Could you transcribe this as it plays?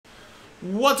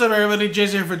What's up, everybody?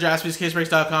 Jason here for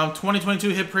JaspysCaseBreaks.com. 2022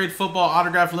 Hit Parade Football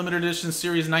Autograph Limited Edition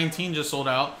Series 19 just sold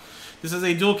out. This is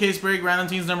a dual case break, random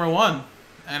teams number 1.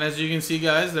 And as you can see,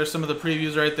 guys, there's some of the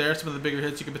previews right there, some of the bigger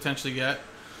hits you could potentially get.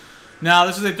 Now,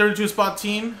 this is a 32-spot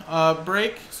team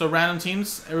break, so random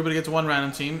teams. Everybody gets one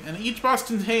random team. And each box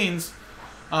contains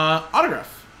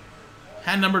autograph.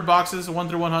 Hand-numbered boxes, 1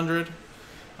 through 100.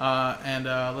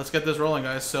 Let's get this rolling,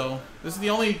 guys. So, this is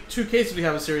the only 2 cases we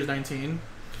have of Series 19.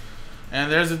 And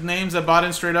there's the names that bought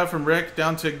in straight up from Rick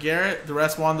down to Garrett. The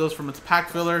rest won those from its pack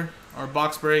filler or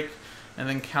box break. And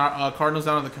then Cardinals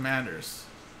down to the Commanders.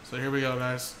 So here we go,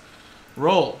 guys.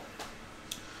 Roll.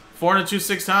 4 and a 2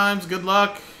 6 times. Good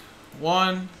luck.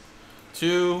 1,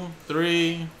 2,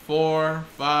 3, 4,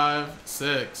 5,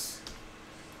 6.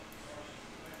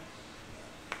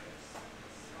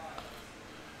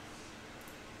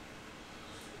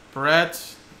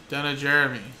 Brett, down to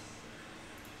Jeremy.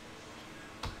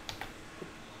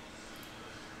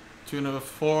 2 and a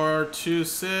 4, 2,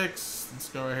 6. Let's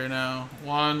go right here now.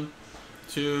 1,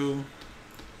 2,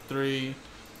 3,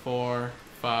 4,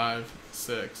 5,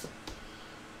 6.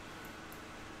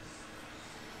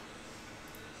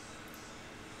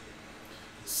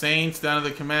 Saints down to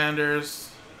the Commanders.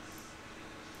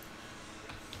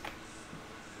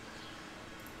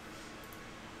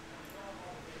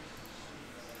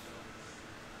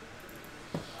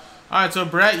 Alright, so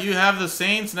Brett, you have the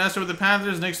Saints, Nestor with the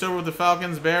Panthers, Nick Stover with the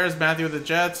Falcons, Bears, Matthew with the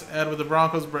Jets, Ed with the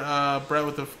Broncos, Brett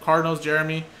with the Cardinals,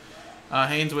 Jeremy,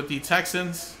 Haynes with the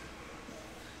Texans.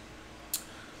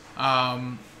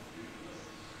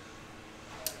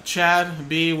 Chad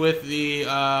B with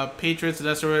the Patriots,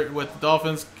 Nestor with the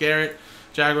Dolphins, Garrett,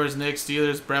 Jaguars, Nick,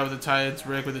 Steelers, Brett with the Titans,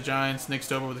 Rick with the Giants, Nick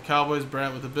Stover with the Cowboys,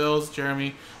 Brett with the Bills,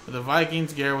 Jeremy with the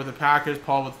Vikings, Garrett with the Packers,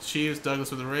 Paul with the Chiefs,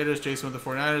 Douglas with the Raiders, Jason with the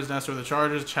 49ers, Nestor with the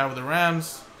Chargers, Chad with the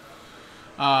Rams,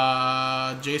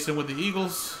 Jason with the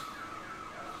Eagles,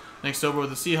 Nick Stover with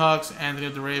the Seahawks, Anthony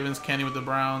with the Ravens, Kenny with the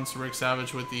Browns, Rick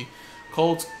Savage with the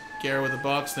Colts, Garrett with the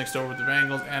Bucks, Nick Stover with the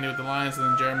Bengals, Andy with the Lions, and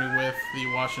then Jeremy with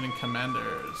the Washington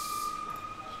Commanders.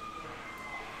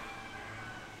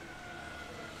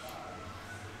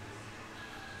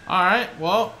 Alright,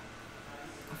 well,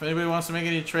 if anybody wants to make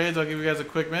any trades, I'll give you guys a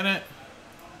quick minute.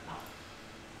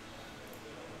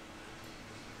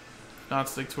 If not,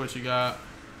 stick to what you got.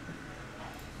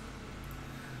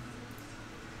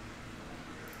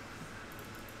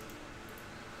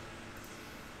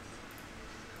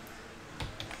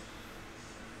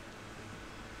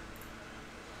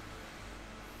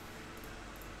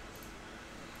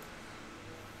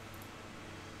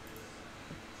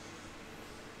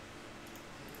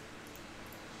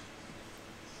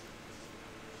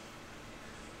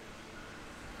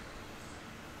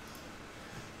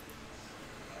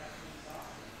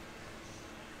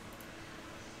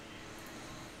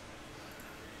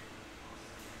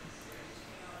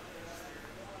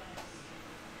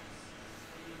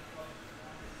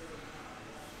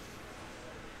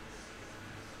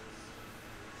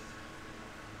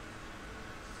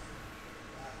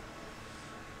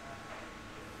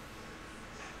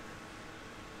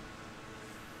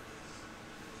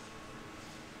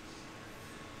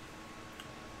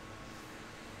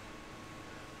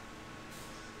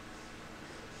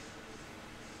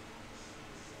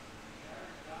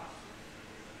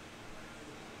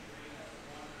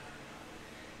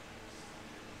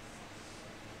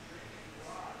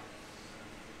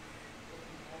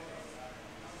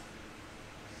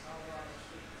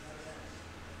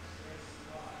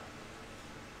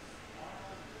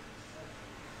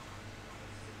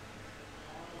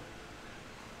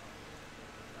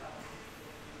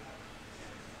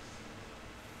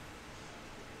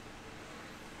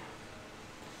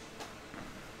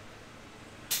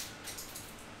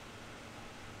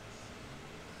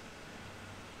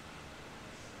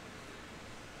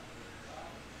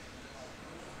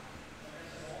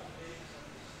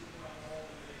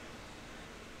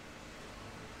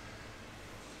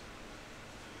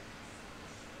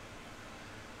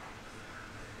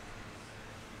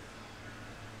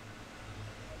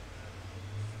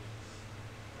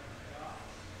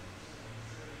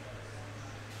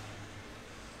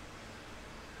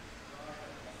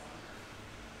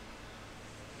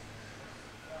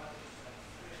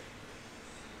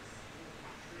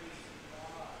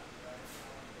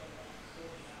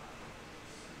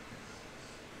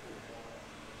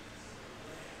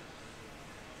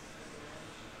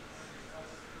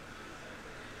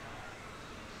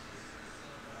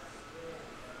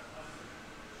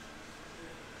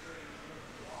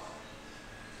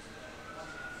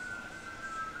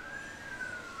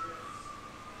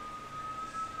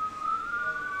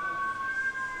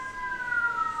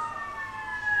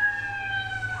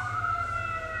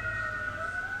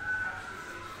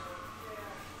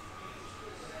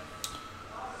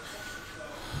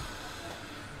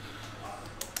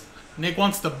 Nick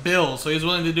wants the Bills, so he's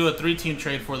willing to do a 3-team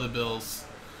trade for the Bills.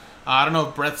 I don't know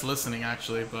if Brett's listening,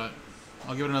 actually, but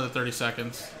I'll give it another 30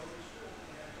 seconds.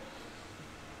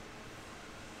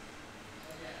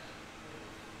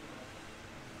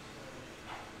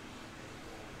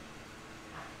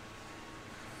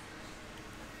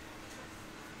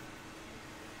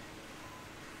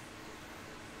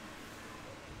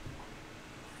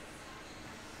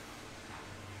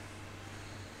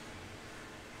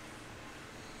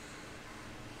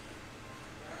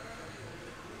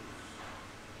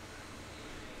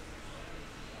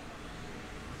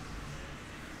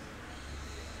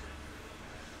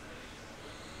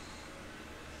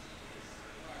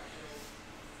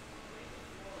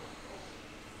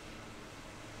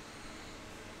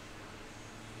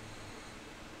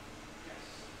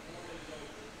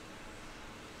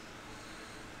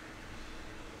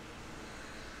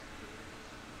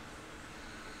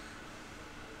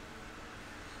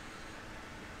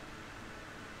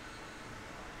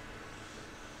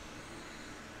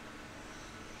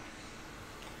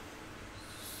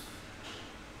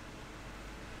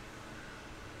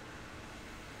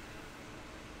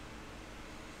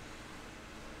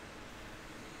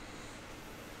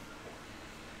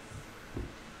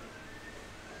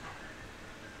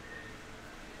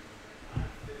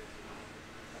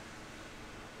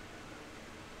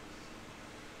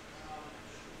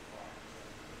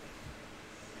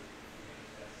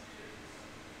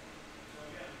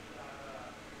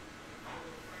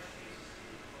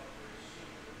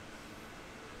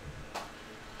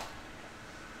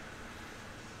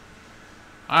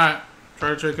 Alright. Try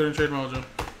to trade, couldn't trade Mojo.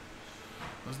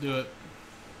 Let's do it.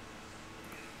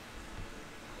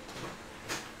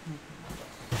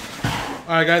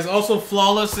 Alright, guys. Also,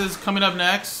 Flawless is coming up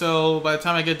next. So, by the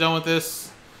time I get done with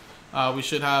this, we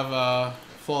should have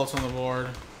Flawless on the board.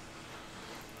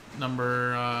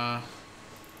 Number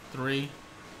 3.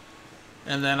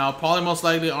 And then I'll probably most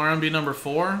likely RMB number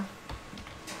 4.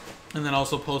 And then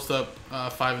also post up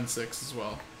 5 and 6 as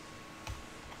well.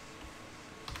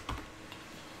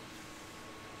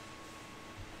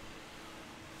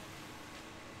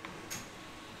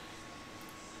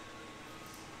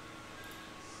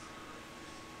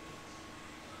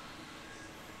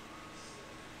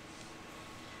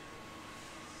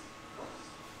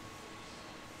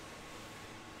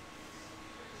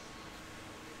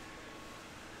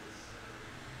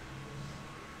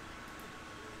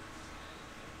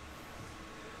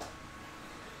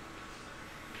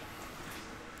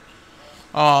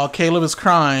 Oh, Caleb is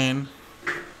crying.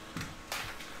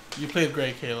 You played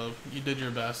great, Caleb. You did your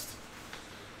best.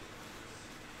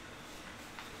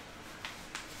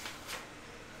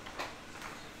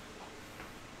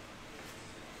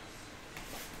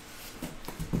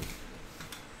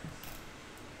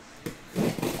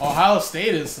 Ohio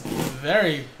State is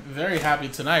very, very happy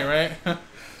tonight, right?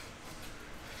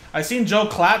 I seen Joe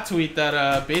Klatt tweet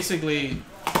that basically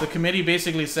the committee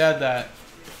basically said that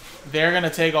they're going to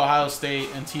take Ohio State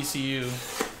and TCU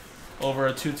over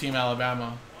a 2-team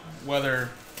Alabama,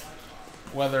 whether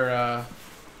or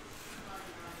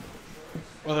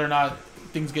not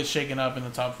things get shaken up in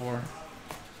the top 4.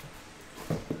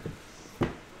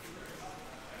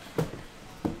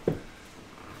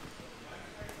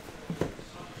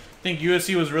 I think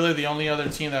USC was really the only other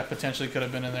team that potentially could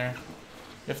have been in there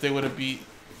if they would have beat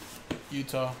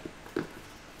Utah.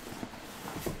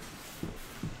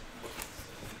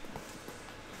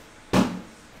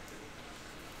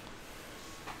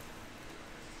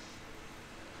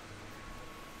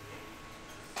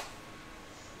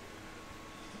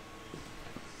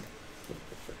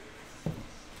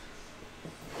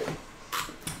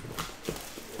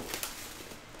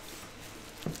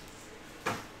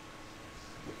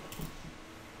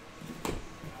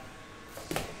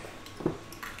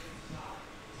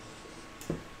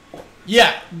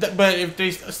 Yeah, but if they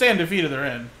stay undefeated, they're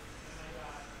in.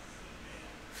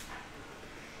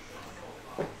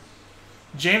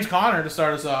 James Conner to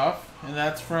start us off, and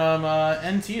that's from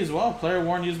NT as well. Player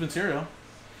worn used material.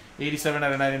 87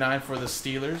 out of 99 for the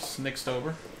Steelers. Nick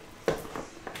Stover.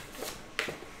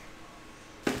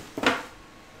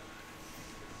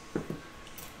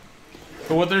 But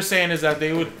what they're saying is that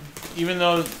they would, even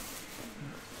though,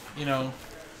 you know,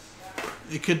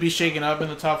 it could be shaken up in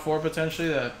the top 4 potentially,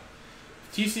 that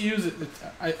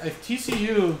if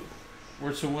TCU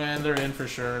were to win, they're in for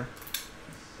sure.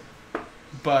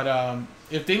 But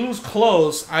if they lose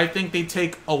close, I think they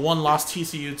take a 1-loss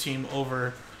TCU team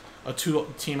over a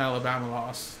 2-team Alabama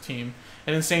loss team.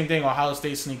 And then same thing, Ohio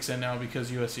State sneaks in now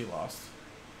because USC lost.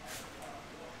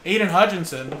 Aiden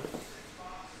Hutchinson.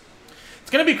 It's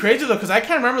gonna be crazy though, because I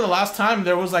can't remember the last time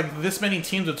there was like this many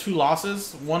teams with 2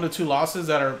 losses, 1 to 2 losses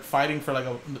that are fighting for like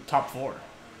a top 4.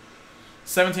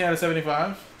 17 out of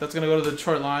 75. That's gonna go to the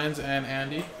Detroit Lions and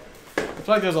Andy. I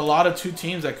feel like there's a lot of 2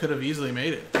 teams that could have easily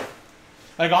made it.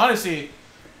 Like honestly,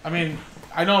 I mean,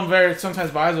 I know I'm very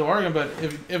sometimes biased with Oregon, but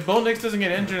if Bo Nix doesn't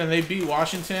get injured and they beat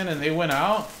Washington and they win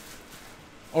out,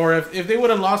 or if they would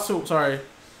have lost to, sorry,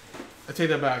 I take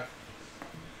that back.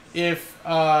 If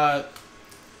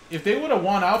they would have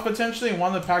won out potentially and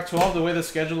won the Pac-12 the way the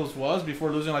schedule was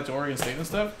before losing like to Oregon State and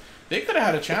stuff, they could have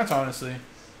had a chance, honestly.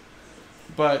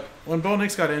 But when Bo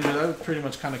Nix got injured, that pretty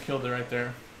much kind of killed it right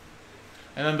there.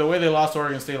 And then the way they lost to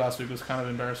Oregon State last week was kind of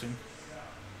embarrassing.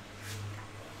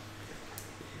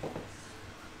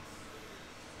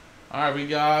 All right, we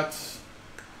got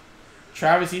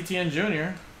Travis Etienne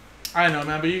Jr. I know,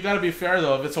 man, but you got to be fair,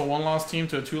 though. If it's a 1-loss team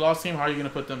to a 2-loss team, how are you going to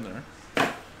put them there?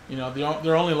 You know,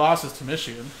 their only loss is to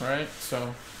Michigan, right?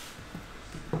 So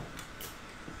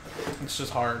it's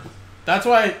just hard. That's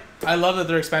why I love that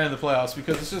they're expanding the playoffs,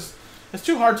 because it's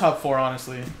too hard top 4,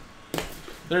 honestly.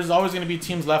 There's always going to be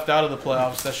teams left out of the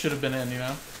playoffs that should have been in, you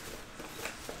know?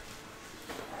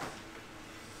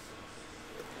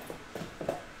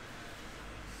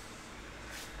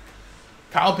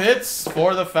 Kyle Pitts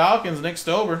for the Falcons, Nick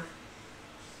Stober.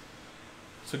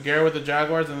 So Garrett with the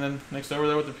Jaguars, and then Nick Stober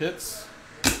there with the Pitts.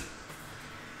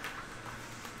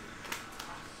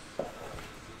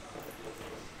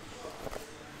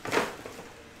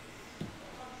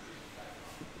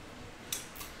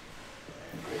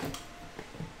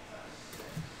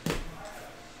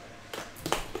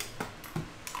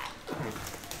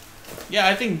 Yeah,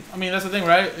 I mean, that's the thing,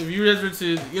 right? If you guys were to,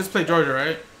 you guys play Georgia,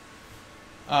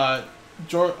 right?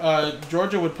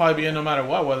 Georgia would probably be in no matter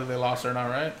what, whether they lost or not,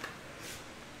 right?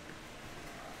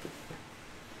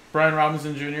 Brian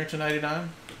Robinson Jr. to 99.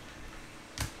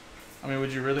 I mean,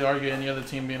 would you really argue any other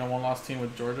team being a 1-loss team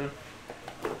with Georgia?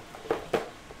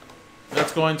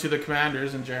 That's going to the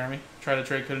Commanders and Jeremy. Try to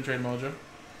trade, couldn't trade Mojo.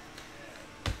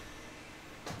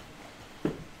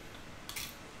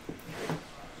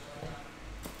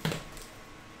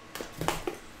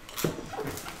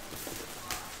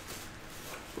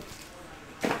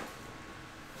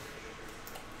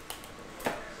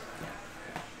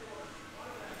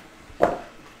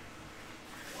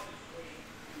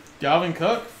 Dalvin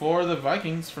Cook for the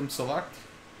Vikings from Select.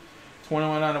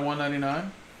 21 out of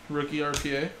 199. Rookie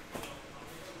RPA.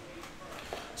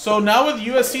 So now with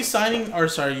USC signing, or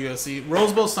sorry, USC,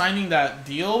 Rose Bowl signing that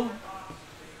deal,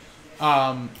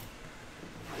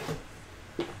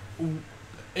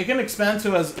 it can expand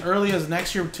to as early as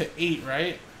next year to 8,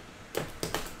 right?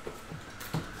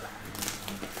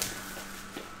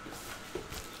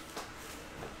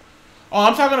 Oh,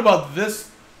 I'm talking about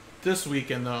this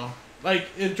weekend, though. Like,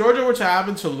 if Georgia were to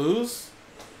happen to lose,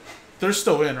 they're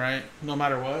still in, right? No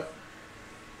matter what.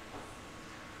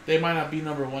 They might not be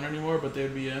number 1 anymore, but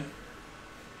they'd be in.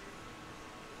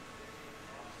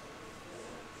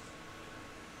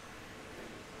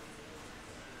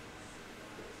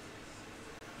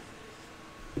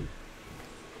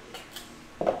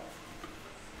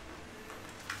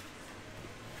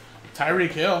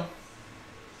 Tyreek Hill.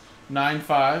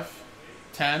 9-5.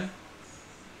 10.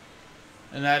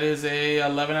 And that is a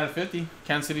 11 out of 50.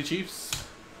 Kansas City Chiefs.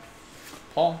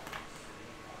 Paul.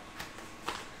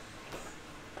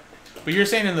 But you're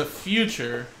saying in the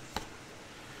future,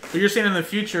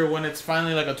 when it's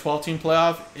finally like a 12-team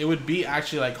playoff, it would be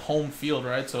actually like home field,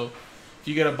 right? So if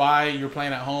you get a bye, you're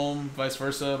playing at home, vice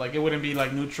versa. Like, it wouldn't be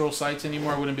like neutral sites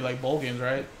anymore. It wouldn't be like bowl games,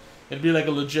 right? It'd be like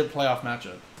a legit playoff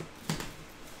matchup.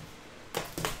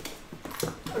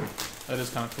 That is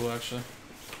kind of cool, actually.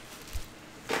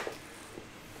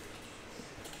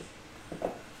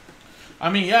 I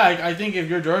mean, yeah, I think if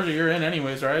you're Georgia, you're in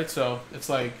anyways, right? So it's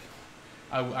like,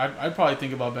 I'd probably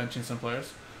think about benching some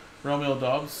players. Romeo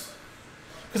Dobbs.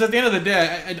 Because at the end of the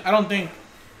day, I don't think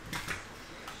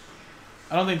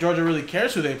Georgia really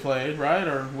cares who they play, right?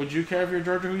 Or would you care if you're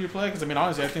Georgia who you play? Because, I mean,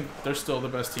 honestly, I think they're still the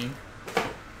best team.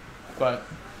 But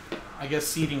I guess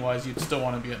seeding-wise, you'd still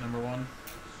want to be at number 1.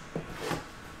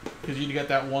 Because you'd get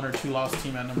that 1 or 2 loss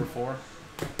team at number 4.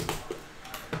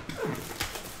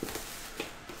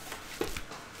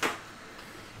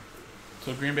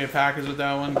 So Green Bay Packers with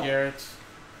that one, Garrett.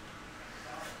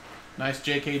 Nice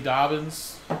J.K.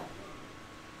 Dobbins.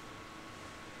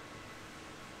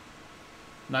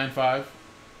 9-5.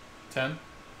 10.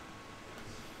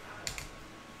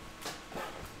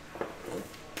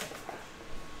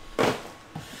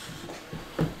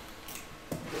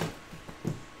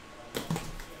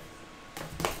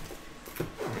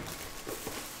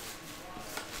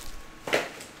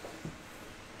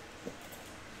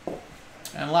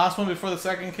 And last one before the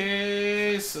second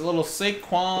case, a little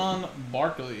Saquon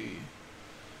Barkley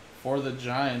for the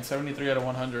Giants, 73 out of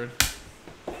 100.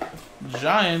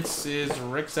 Giants is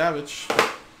Rick Savage.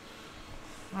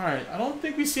 Alright, I don't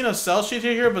think we've seen a sell sheet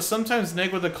here, but sometimes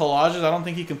Nick with the collages, I don't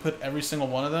think he can put every single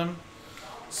one of them.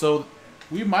 So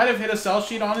we might have hit a sell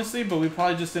sheet, honestly, but we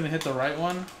probably just didn't hit the right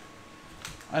one.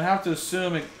 I'd have to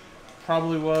assume it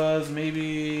probably was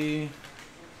maybe...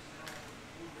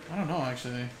 I don't know,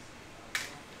 actually.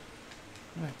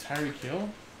 Like Tyreek Hill?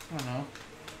 I don't know.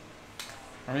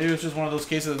 Or maybe it was just one of those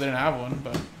cases that didn't have one,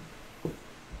 but...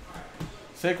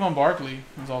 Saquon Barkley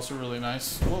is also really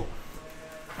nice. Whoa.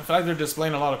 I feel like they're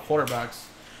displaying a lot of quarterbacks.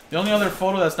 The only other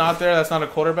photo that's not there that's not a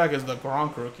quarterback is the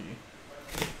Gronk rookie.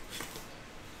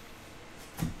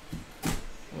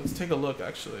 Let's take a look,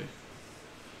 actually.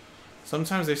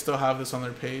 Sometimes they still have this on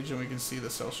their page and we can see the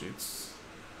sell sheets.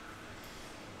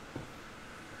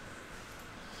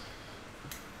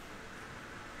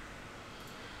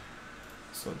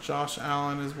 So Josh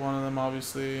Allen is one of them,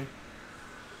 obviously.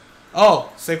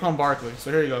 Oh, Saquon Barkley. So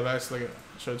here you go, guys. Look at it.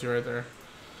 Showed it to you right there.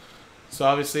 So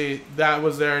obviously that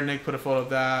was there. Nick put a photo of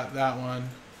that one.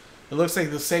 It looks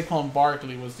like the Saquon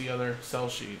Barkley was the other sell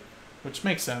sheet, which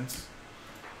makes sense.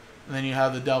 And then you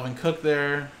have the Dalvin Cook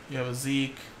there. You have a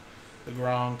Zeke, the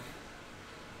Gronk,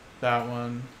 that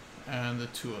one, and the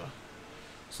Tua.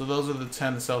 So those are the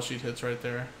 10 sell sheet hits right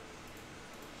there.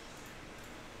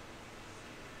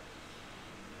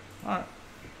 All right,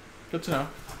 good to know.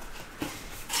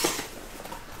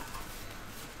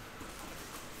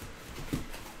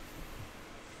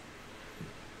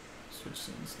 Switch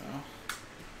scenes now.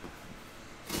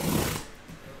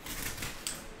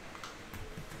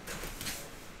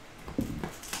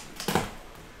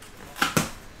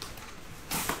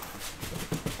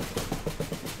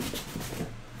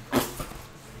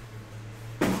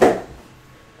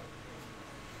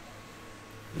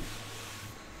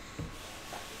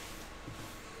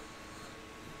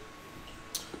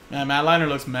 Man, Matt Liner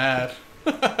looks mad.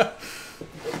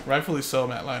 Rightfully so,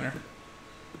 Matt Liner.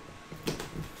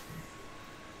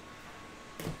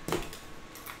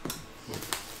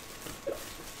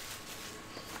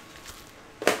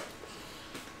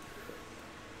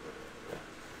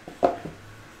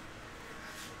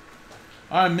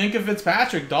 All right, Minkah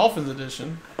Fitzpatrick, Dolphins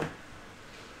edition.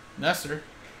 Nestor.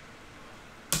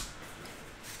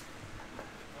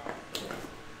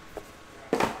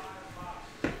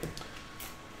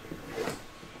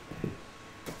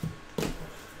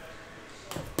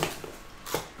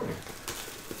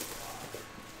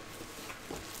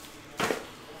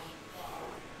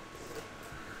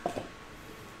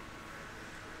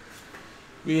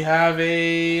 We have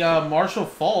a Marshall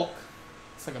Falk.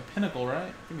 It's like a Pinnacle, right?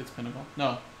 I think it's Pinnacle.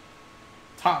 No.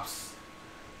 Tops.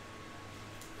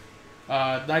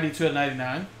 92 at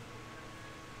 99.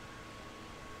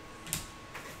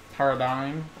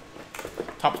 Paradigm.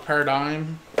 Tops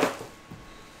Paradigm.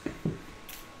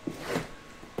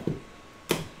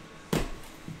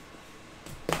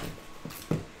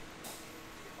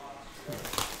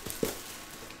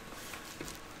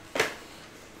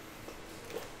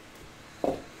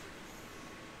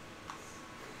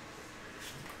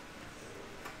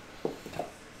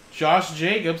 Josh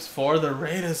Jacobs for the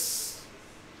Raiders.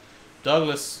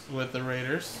 Douglas with the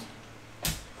Raiders.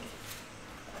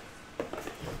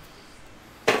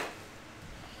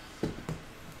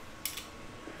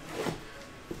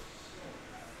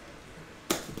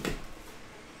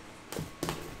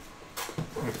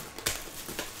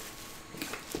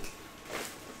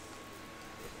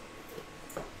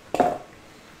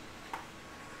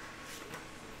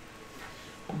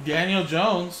 Daniel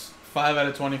Jones, 5 out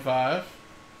of 25.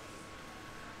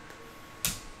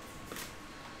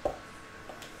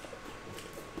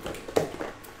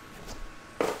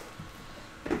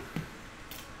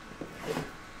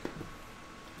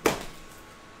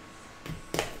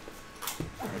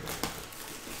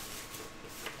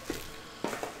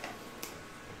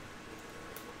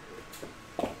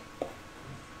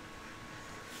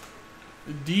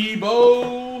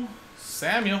 Debo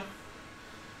Samuel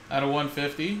out of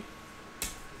 150.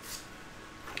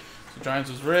 So Giants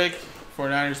was Rick.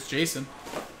 49ers Jason.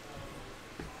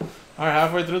 All right,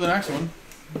 halfway through the next one.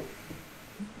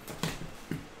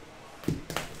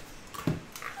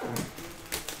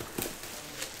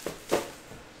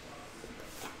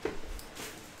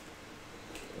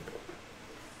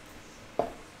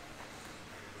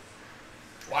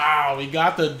 Wow, we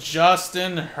got the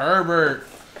Justin Herbert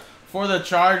for the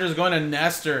Chargers going to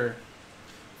Nestor.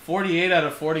 48 out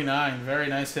of 49. Very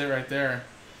nice hit right there.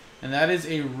 And that is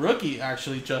a rookie,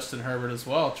 actually, Justin Herbert as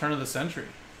well. Turn of the century.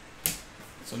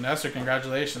 So Nestor,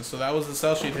 congratulations. So that was the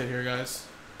sell sheet hit here, guys.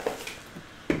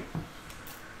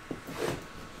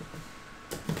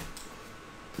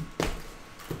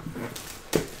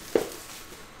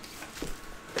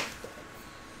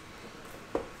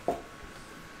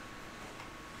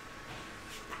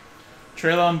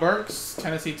 Traylon Burks,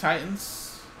 Tennessee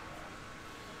Titans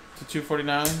to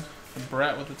 249. And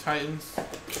Brett with the Titans.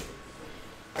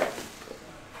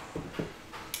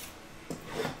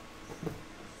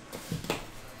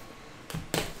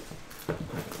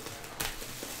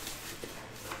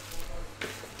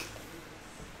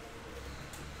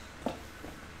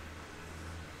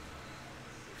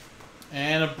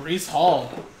 And a Breece Hall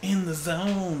in the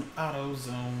zone, auto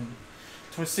zone.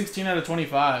 16 out of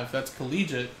 25. That's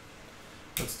collegiate.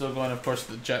 But still going, of course,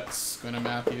 to the Jets. Going to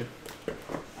Matthew.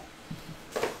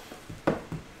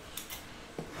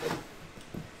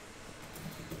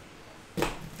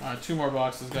 Alright, 2 more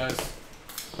boxes, guys.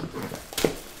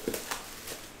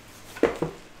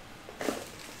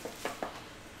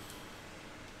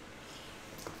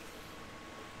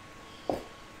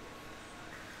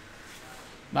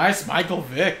 Nice Michael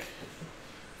Vick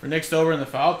for Nick Stover and the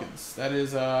Falcons. That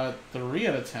is 3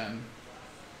 out of 10.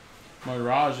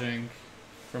 Moiraging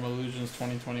from Illusions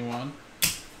 2021.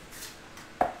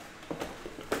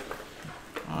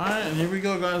 Alright, and here we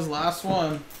go, guys. Last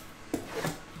one.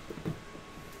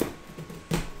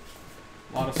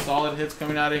 A lot of solid hits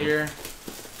coming out of here.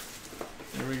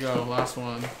 Here we go, last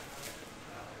one.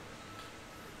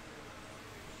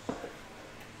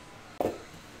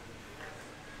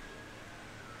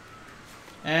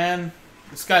 And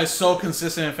this guy is so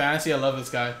consistent in fantasy. I love this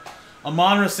guy.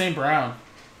 Amon-Ra St. Brown.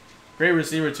 Great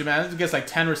receiver too, man. He gets like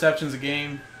 10 receptions a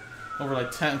game. Over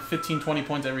like 10, 15, 20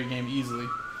 points every game easily.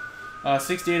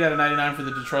 68 out of 99 for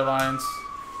the Detroit Lions.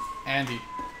 Andy.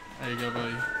 There you go,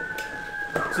 buddy.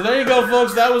 So there you go,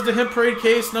 folks. That was the Hit Parade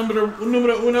case numero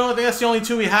uno. I think that's the only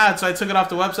 2 we had, so I took it off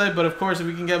the website. But of course, if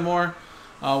we can get more,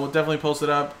 we'll definitely post it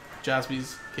up.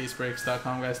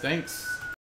 JaspysCaseBreaks.com, guys. Thanks.